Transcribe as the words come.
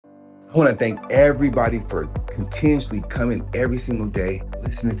I want to thank everybody for continuously coming every single day,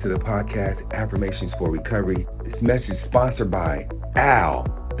 listening to the podcast, Affirmations for Recovery. This message is sponsored by Al,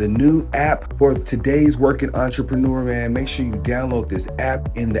 the new app for today's working entrepreneur, man. Make sure you download this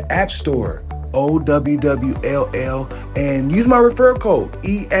app in the App Store, OWWLL, and use my referral code,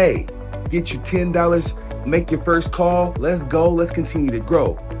 EA. Get you $10, make your first call. Let's go. Let's continue to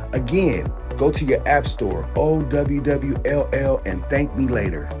grow. Again, go to your App Store, OWWLL, and thank me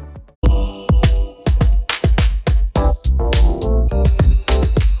later.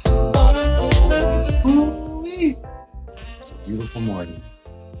 It's a beautiful morning.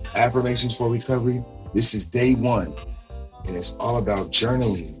 Affirmations for Recovery. This is day 1, and it's all about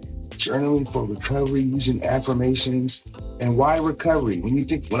journaling. Journaling for recovery using affirmations. And why recovery?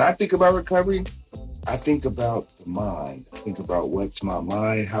 When I think about recovery, I think about the mind. I think about what's my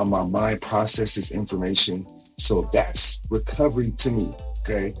mind, how my mind processes information. So that's recovery to me.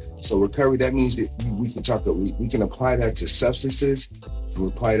 Okay. So recovery, that means that we can apply that to substances. We can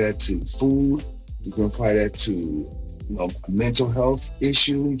apply that to food. We can apply that to mental health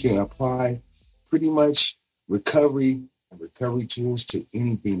issue. You can apply pretty much recovery and recovery tools to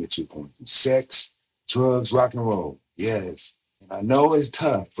anything that you're going through. Sex, drugs, rock and roll. Yes. And I know it's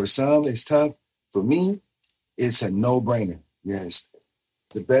tough. For some, it's tough. For me, it's a no-brainer. Yes.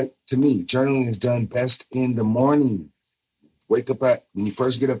 To me, journaling is done best in the morning. When you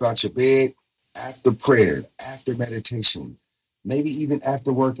first get up out your bed, after prayer, after meditation, maybe even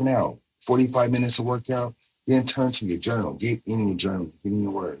after working out, 45 minutes of workout. Then turn to your journal. Get in your journal. Get in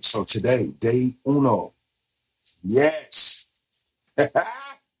your words. So today, day uno. Yes.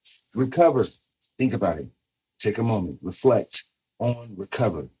 Recover. Think about it. Take a moment. Reflect on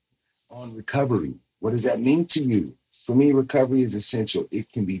recovery. What does that mean to you? For me, recovery is essential.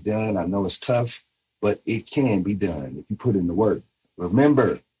 It can be done. I know it's tough, but it can be done if you put in the work.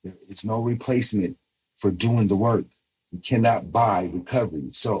 Remember, there is no replacement for doing the work. You cannot buy recovery.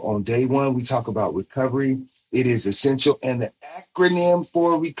 So on day 1, we talk about recovery. It is essential. And the acronym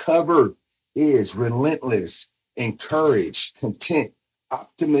for recover is relentless, encourage, content,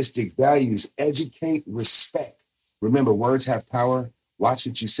 optimistic, values, educate, respect. Remember, words have power. Watch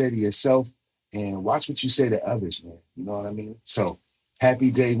what you say to yourself and watch what you say to others, man. You know what I mean? So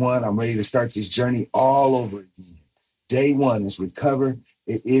happy day 1. I'm ready to start this journey all over again. Day 1 is recover.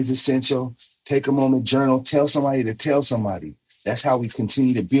 It is essential. Take a moment, journal, tell somebody to tell somebody. That's how we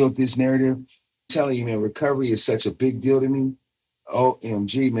continue to build this narrative. I'm telling you, man, recovery is such a big deal to me.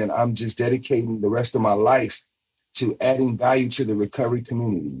 OMG, man, I'm just dedicating the rest of my life to adding value to the recovery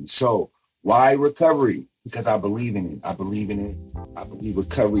community. So why recovery? Because I believe in it. I believe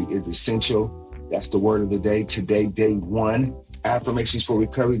recovery is essential. That's the word of the day. Today, day 1, Affirmations for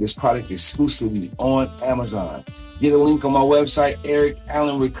Recovery. This product is exclusively on Amazon. Get a link on my website,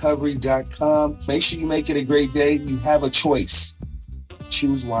 ericallenrecovery.com. Make sure you make it a great day. You have a choice.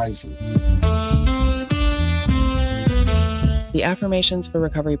 Choose wisely. The Affirmations for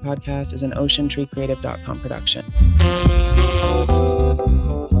Recovery podcast is an OceanTreeCreative.com production.